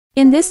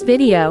In this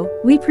video,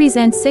 we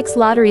present 6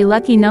 lottery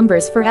lucky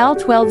numbers for all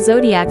 12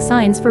 zodiac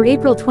signs for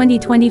April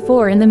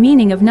 2024 and the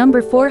meaning of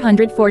number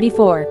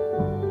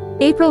 444.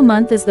 April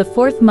month is the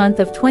 4th month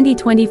of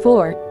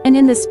 2024, and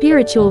in the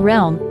spiritual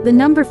realm, the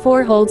number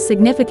 4 holds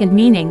significant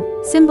meaning,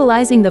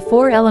 symbolizing the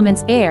 4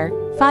 elements air,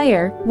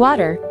 fire,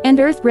 water, and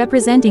earth,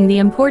 representing the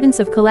importance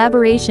of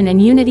collaboration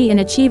and unity in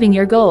achieving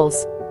your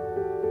goals.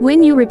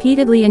 When you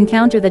repeatedly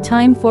encounter the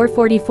time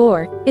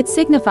 444, it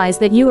signifies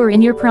that you are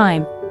in your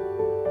prime.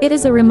 It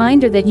is a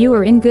reminder that you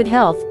are in good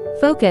health,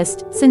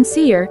 focused,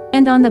 sincere,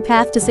 and on the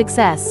path to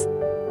success.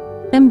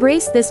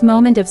 Embrace this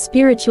moment of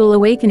spiritual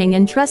awakening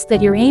and trust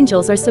that your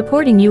angels are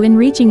supporting you in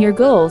reaching your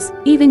goals,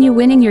 even you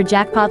winning your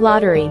jackpot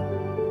lottery.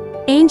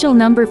 Angel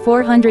number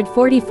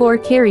 444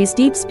 carries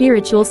deep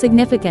spiritual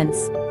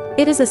significance.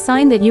 It is a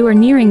sign that you are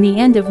nearing the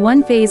end of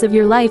one phase of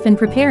your life and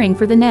preparing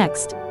for the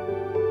next.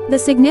 The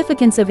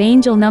significance of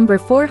angel number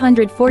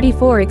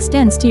 444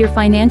 extends to your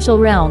financial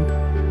realm.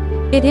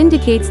 It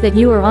indicates that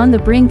you are on the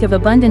brink of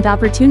abundant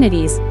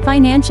opportunities,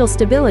 financial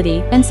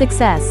stability, and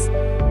success.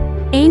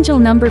 Angel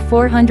number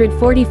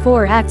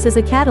 444 acts as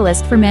a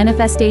catalyst for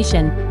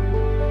manifestation.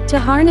 To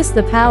harness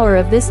the power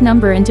of this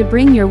number and to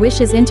bring your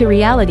wishes into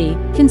reality,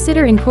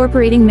 consider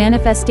incorporating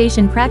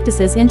manifestation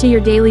practices into your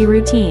daily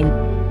routine.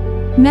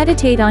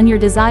 Meditate on your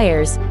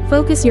desires,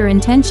 focus your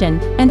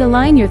intention, and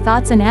align your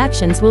thoughts and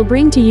actions will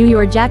bring to you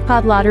your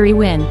jackpot lottery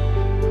win.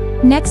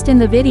 Next in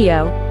the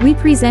video, we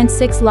present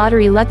 6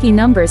 lottery lucky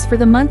numbers for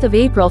the month of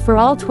April for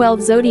all 12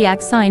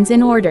 zodiac signs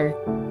in order.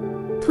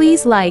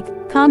 Please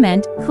like,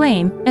 comment,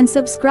 claim, and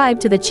subscribe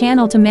to the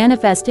channel to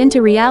manifest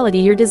into reality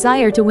your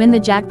desire to win the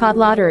jackpot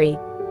lottery.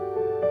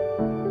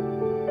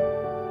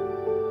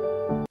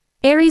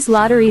 Aries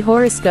lottery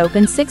horoscope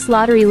and 6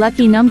 lottery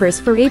lucky numbers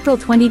for April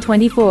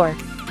 2024.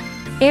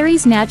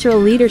 Aries' natural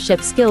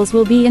leadership skills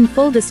will be in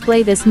full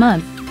display this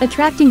month,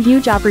 attracting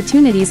huge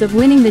opportunities of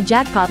winning the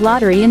jackpot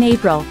lottery in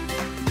April.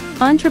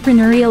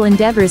 Entrepreneurial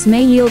endeavors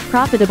may yield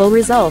profitable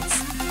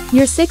results.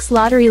 Your 6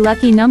 lottery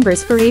lucky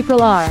numbers for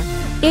April are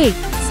 8,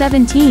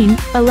 17,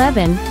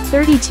 11,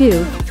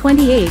 32,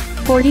 28,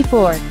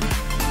 44.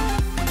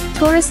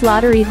 Taurus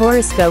lottery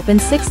horoscope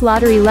and 6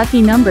 lottery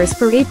lucky numbers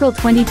for April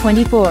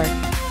 2024.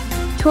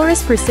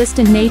 Taurus'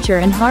 persistent nature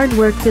and hard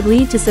work could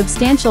lead to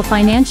substantial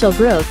financial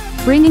growth,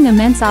 bringing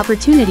immense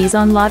opportunities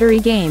on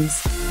lottery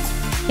games.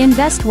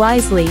 Invest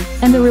wisely,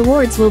 and the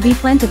rewards will be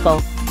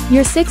plentiful.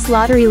 Your 6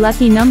 lottery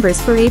lucky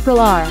numbers for April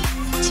are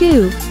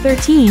 2,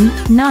 13,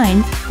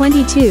 9,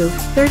 22,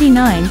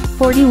 39,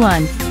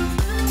 41.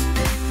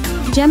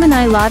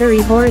 Gemini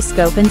lottery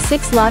horoscope and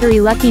 6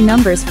 lottery lucky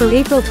numbers for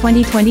April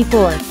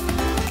 2024.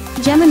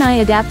 Gemini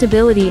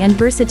adaptability and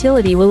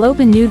versatility will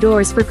open new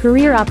doors for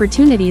career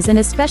opportunities and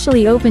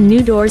especially open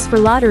new doors for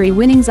lottery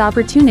winnings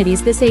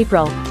opportunities this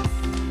April.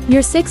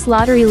 Your 6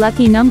 lottery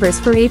lucky numbers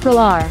for April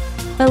are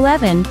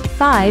 11,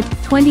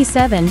 5,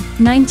 27,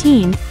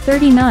 19,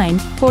 39,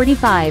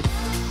 45.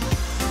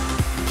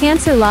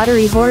 Cancer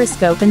lottery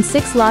horoscope and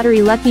 6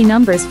 lottery lucky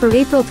numbers for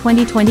April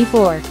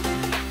 2024.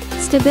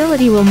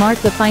 Stability will mark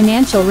the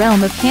financial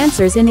realm of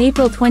Cancers in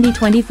April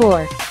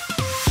 2024.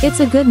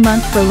 It's a good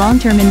month for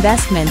long-term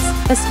investments,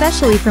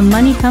 especially from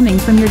money coming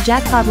from your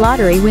jackpot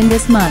lottery win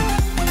this month.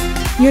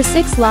 Your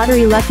 6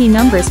 lottery lucky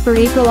numbers for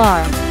April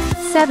are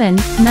 7,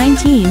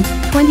 19,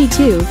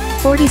 22,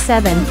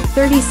 47,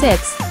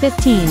 36,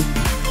 15.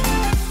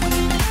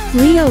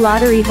 Leo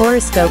lottery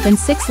horoscope and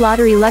 6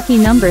 lottery lucky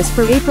numbers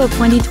for April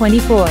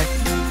 2024.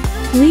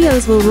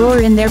 Leos will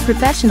roar in their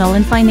professional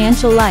and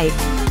financial life.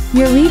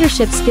 Your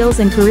leadership skills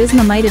and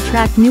charisma might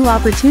attract new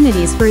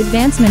opportunities for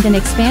advancement and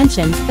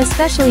expansion,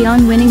 especially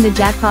on winning the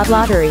jackpot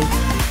lottery.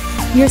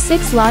 Your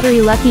 6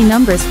 lottery lucky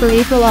numbers for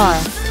April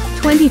are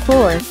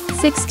 24,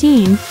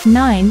 16,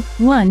 9,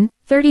 1,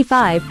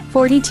 35,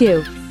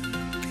 42.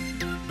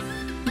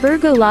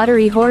 Virgo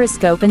lottery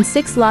horoscope and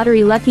 6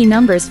 lottery lucky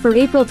numbers for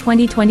April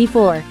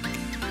 2024.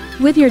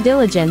 With your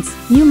diligence,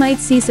 you might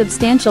see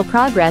substantial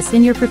progress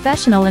in your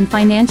professional and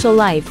financial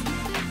life.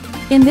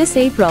 In this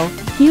April,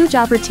 huge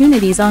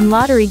opportunities on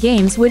lottery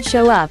games would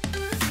show up.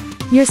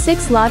 Your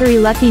 6 lottery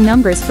lucky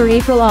numbers for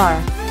April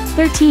are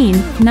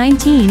 13,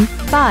 19,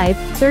 5,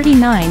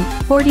 39,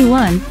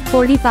 41,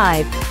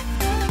 45.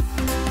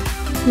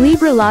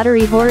 Libra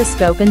lottery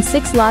horoscope and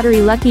 6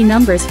 lottery lucky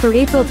numbers for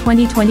April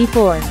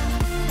 2024.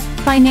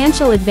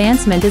 Financial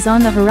advancement is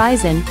on the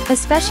horizon,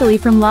 especially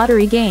from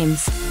lottery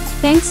games.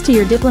 Thanks to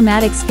your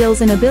diplomatic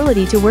skills and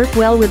ability to work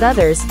well with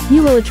others,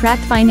 you will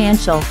attract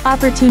financial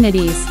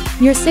opportunities.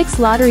 Your 6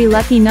 lottery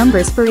lucky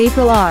numbers for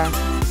April are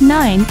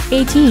 9,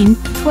 18,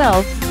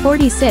 12,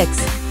 46,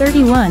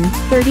 31,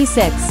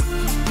 36.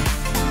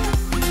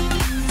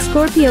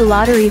 Scorpio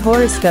lottery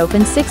horoscope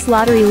and 6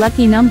 lottery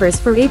lucky numbers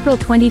for April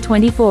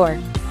 2024.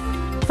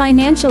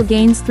 Financial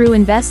gains through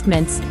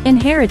investments,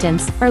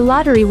 inheritance, or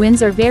lottery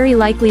wins are very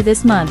likely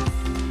this month.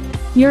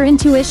 Your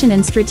intuition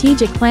and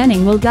strategic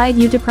planning will guide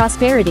you to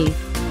prosperity.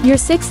 Your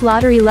 6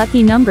 lottery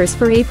lucky numbers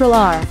for April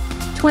are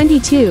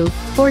 22,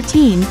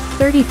 14,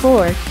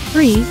 34,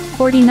 3,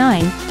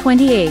 49,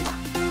 28.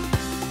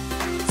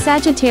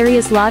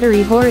 Sagittarius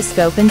Lottery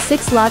Horoscope and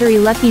 6 lottery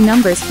lucky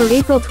numbers for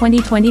April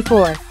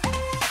 2024.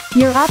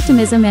 Your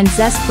optimism and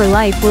zest for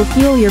life will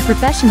fuel your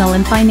professional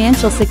and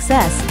financial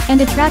success, and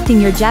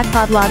attracting your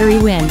jackpot lottery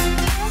win.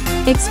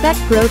 Expect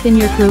growth in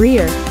your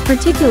career,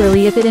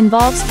 particularly if it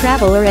involves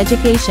travel or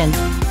education.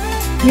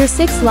 Your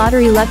 6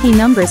 lottery lucky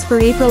numbers for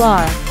April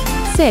are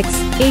 6,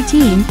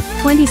 18,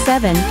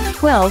 27,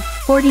 12,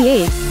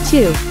 48,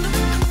 2.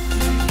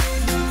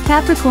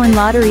 Capricorn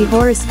Lottery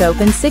Horoscope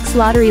and 6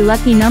 lottery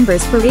lucky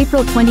numbers for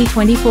April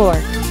 2024.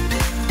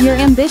 Your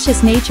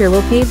ambitious nature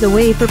will pave the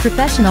way for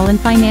professional and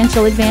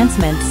financial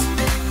advancements.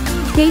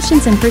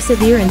 Patience and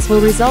perseverance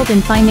will result in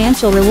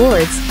financial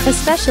rewards,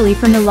 especially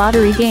from the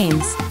lottery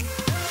games.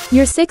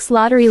 Your 6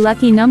 lottery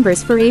lucky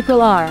numbers for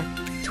April are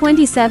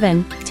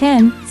 27,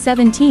 10,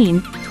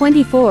 17,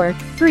 24,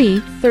 3,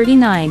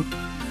 39.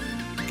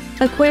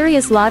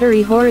 Aquarius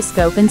Lottery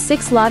Horoscope and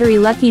 6 lottery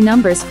lucky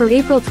numbers for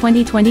April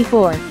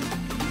 2024.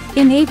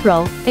 In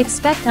April,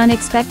 expect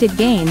unexpected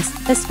gains,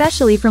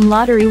 especially from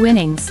lottery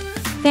winnings.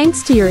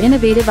 Thanks to your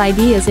innovative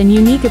ideas and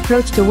unique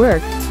approach to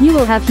work, you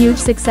will have huge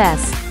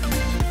success.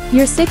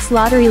 Your 6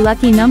 lottery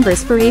lucky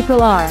numbers for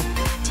April are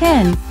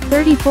 10,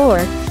 34,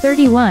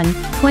 31,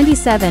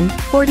 27,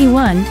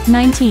 41,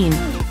 19.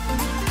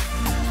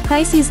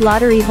 Pisces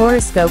Lottery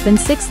Horoscope and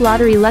 6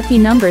 lottery lucky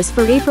numbers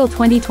for April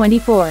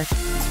 2024.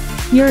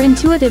 Your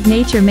intuitive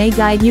nature may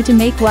guide you to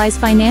make wise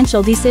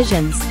financial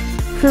decisions.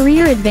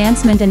 Career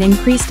advancement and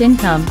increased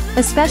income,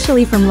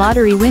 especially from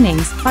lottery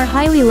winnings, are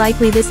highly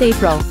likely this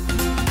April.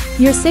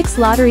 Your 6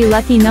 lottery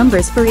lucky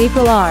numbers for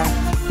April are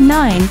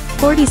 9,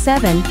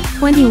 47,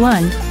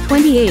 21,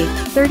 28,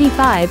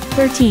 35,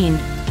 13.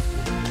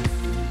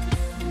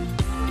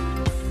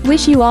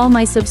 Wish you all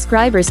my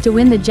subscribers to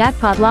win the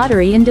jackpot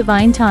lottery in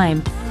divine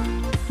time.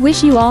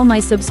 Wish you all my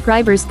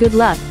subscribers good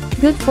luck,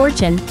 good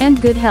fortune,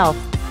 and good health.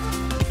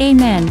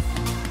 Amen.